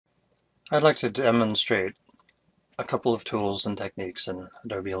I'd like to demonstrate a couple of tools and techniques in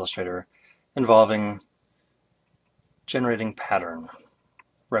Adobe Illustrator involving generating pattern,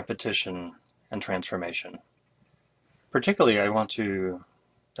 repetition, and transformation. Particularly, I want to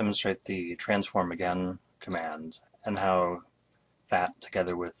demonstrate the transform again command and how that,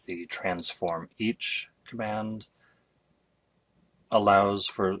 together with the transform each command, allows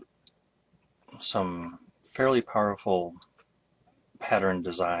for some fairly powerful pattern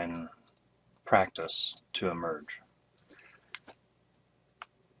design practice to emerge.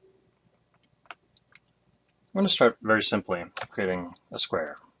 I'm going to start very simply creating a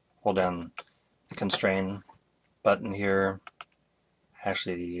square. Hold down the constrain button here.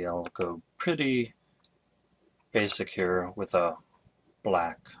 Actually, I'll go pretty basic here with a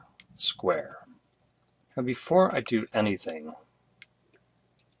black square. Now, before I do anything,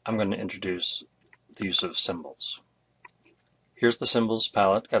 I'm going to introduce the use of symbols. Here's the symbols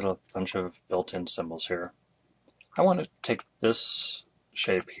palette. Got a bunch of built-in symbols here. I want to take this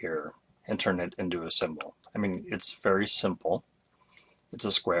shape here and turn it into a symbol. I mean, it's very simple. It's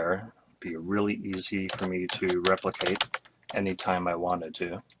a square. It'd be really easy for me to replicate anytime I wanted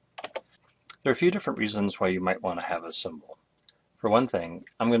to. There are a few different reasons why you might want to have a symbol. For one thing,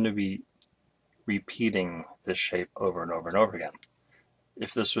 I'm going to be repeating this shape over and over and over again.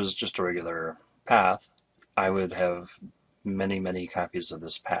 If this was just a regular path, I would have many copies of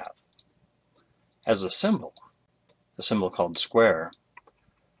this path. As a symbol called square,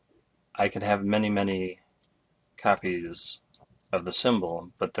 I can have many copies of the symbol,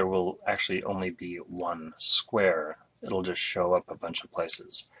 but there will actually only be one square. It'll just show up a bunch of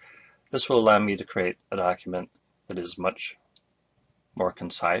places. This will allow me to create a document that is much more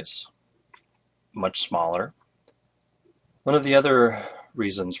concise, much smaller. One of the other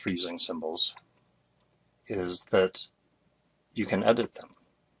reasons for using symbols is that you can edit them.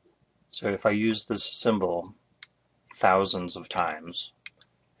 So if I use this symbol thousands of times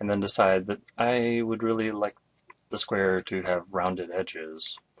and then decide that I would really like the square to have rounded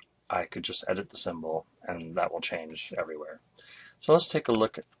edges, I could just edit the symbol and that will change everywhere. So let's take a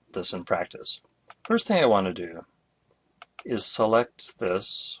look at this in practice. First thing I want to do is select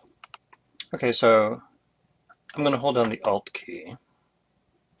this. Okay, so I'm going to hold down the Alt key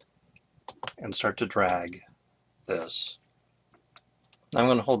and start to drag this. I'm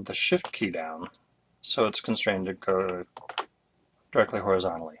going to hold the Shift key down so it's constrained to go directly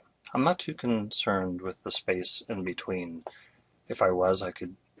horizontally. I'm not too concerned with the space in between. If I was, I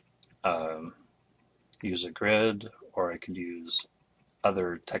could use a grid, or I could use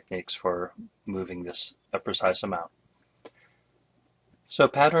other techniques for moving this a precise amount. So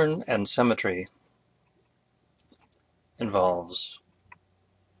pattern and symmetry involves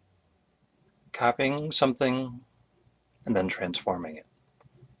copying something and then transforming it.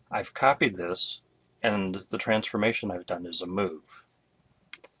 I've copied this, and the transformation I've done is a move.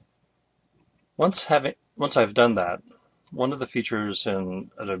 Once I've done that, one of the features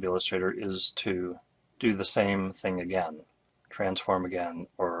in Adobe Illustrator is to do the same thing again, transform again,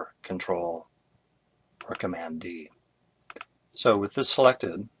 or Control or Command D. So with this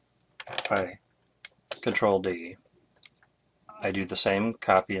selected, if I Control D, I do the same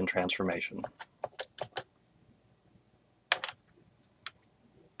copy and transformation.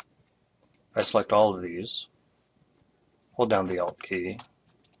 I select all of these, hold down the Alt key,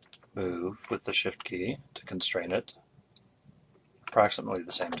 move with the Shift key to constrain it, approximately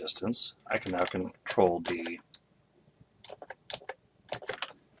the same distance. I can now Control D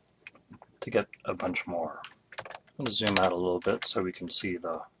to get a bunch more. I'm going to zoom out a little bit so we can see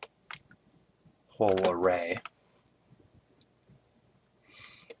the whole array.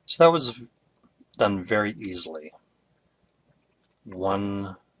 So that was done very easily.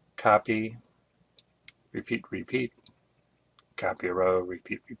 One copy, repeat, copy a row,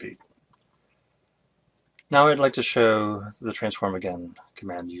 repeat. Now I'd like to show the transform again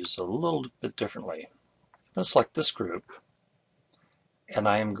command used a little bit differently. I'm going to select this group, and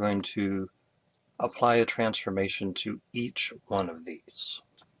I am going to apply a transformation to each one of these.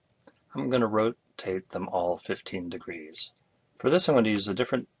 I'm going to rotate them all 15 degrees. For this I'm going to use a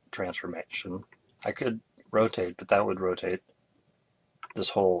different transformation. I could rotate, but that would rotate this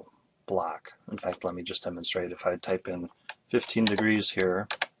whole block. In fact, let me just demonstrate. If I type in 15 degrees here,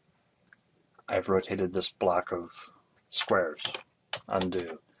 I've rotated this block of squares.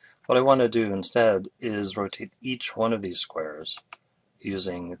 Undo. What I want to do instead is rotate each one of these squares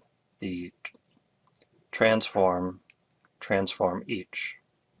using the transform each,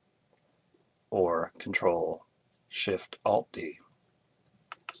 or Control Shift Alt D,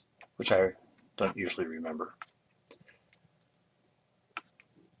 which I don't usually remember.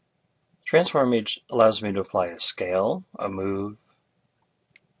 Transform Each allows me to apply a scale, a move,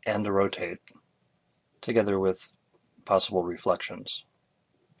 and a rotate, together with possible reflections.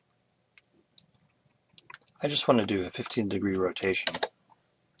 I just want to do a 15-degree rotation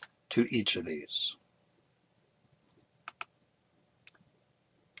to each of these.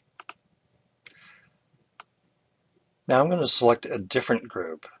 Now I'm going to select a different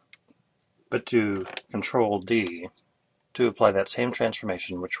group, but do Control D to apply that same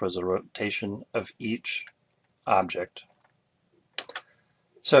transformation, which was a rotation of each object.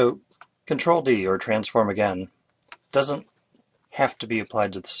 So Control D, or transform again, doesn't have to be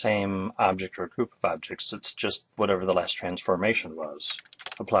applied to the same object or group of objects. It's just whatever the last transformation was,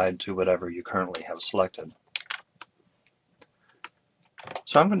 applied to whatever you currently have selected.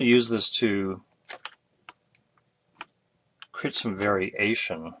 So I'm going to use this to create some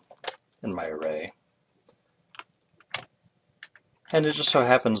variation in my array. And it just so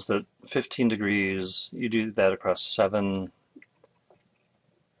happens that 15 degrees, you do that across 7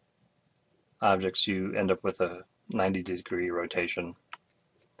 objects, you end up with a 90-degree rotation.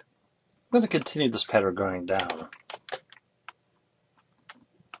 I'm going to continue this pattern going down.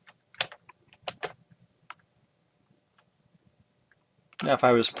 Now if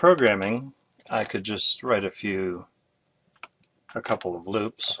I was programming, I could just write a couple of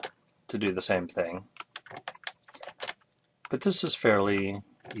loops to do the same thing. But this is fairly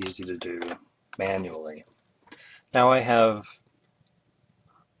easy to do manually. Now I have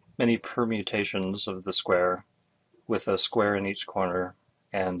many permutations of the square, with a square in each corner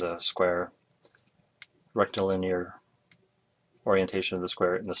and a square rectilinear orientation of the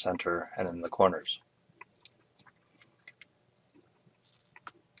square in the center and in the corners.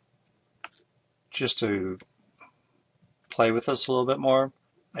 Just to play with this a little bit more,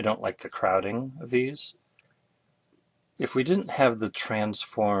 I don't like the crowding of these. If we didn't have the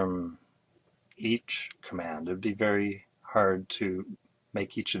transform each command, it would be very hard to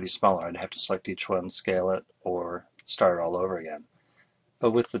make each of these smaller. I'd have to select each one, scale it, or start all over again.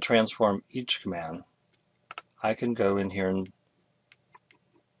 But with the transform each command, I can go in here and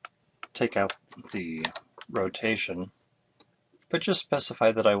take out the rotation, but just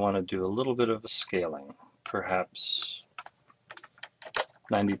specify that I want to do a little bit of a scaling, perhaps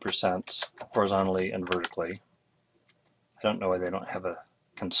 90% horizontally and vertically. I don't know why they don't have a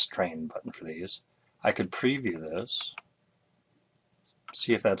constrain button for these. I could preview this,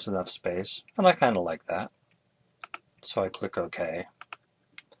 see if that's enough space, and I kind of like that. So I click OK.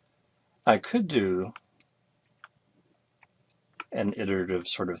 I could do an iterative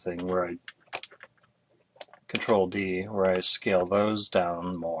sort of thing where I Control D, where I scale those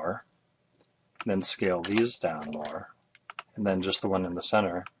down more, then scale these down more, and then just the one in the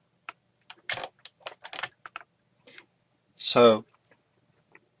center. So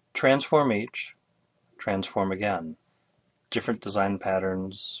transform each, transform again. Different design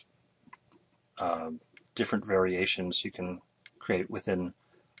patterns, different variations you can create within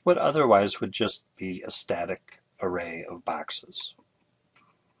what otherwise would just be a static array of boxes.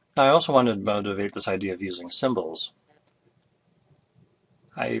 Now I also wanted to motivate this idea of using symbols.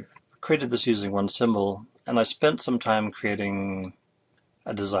 I created this using one symbol, and I spent some time creating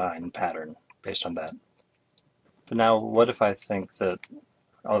a design pattern based on that. But now what if I think that,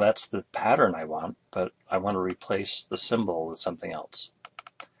 oh, that's the pattern I want, but I want to replace the symbol with something else.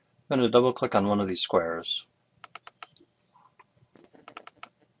 I'm going to double click on one of these squares.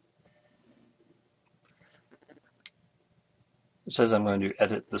 It says I'm going to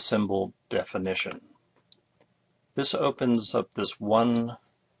edit the symbol definition. This opens up this one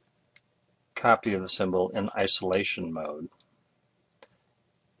copy of the symbol in isolation mode.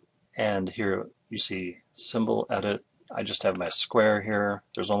 And here you see symbol edit. I just have my square here.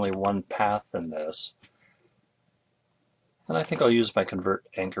 There's only one path in this. And I think I'll use my convert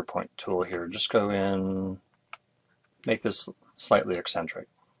anchor point tool here. Just go in, make this slightly eccentric.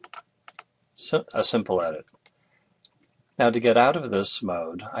 So, a simple edit. Now to get out of this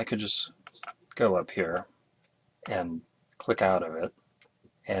mode, I could just go up here and click out of it.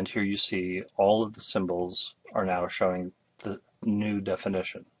 And here you see all of the symbols are now showing the new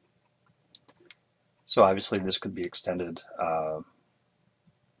definition. So obviously this could be extended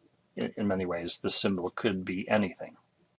in many ways. The symbol could be anything.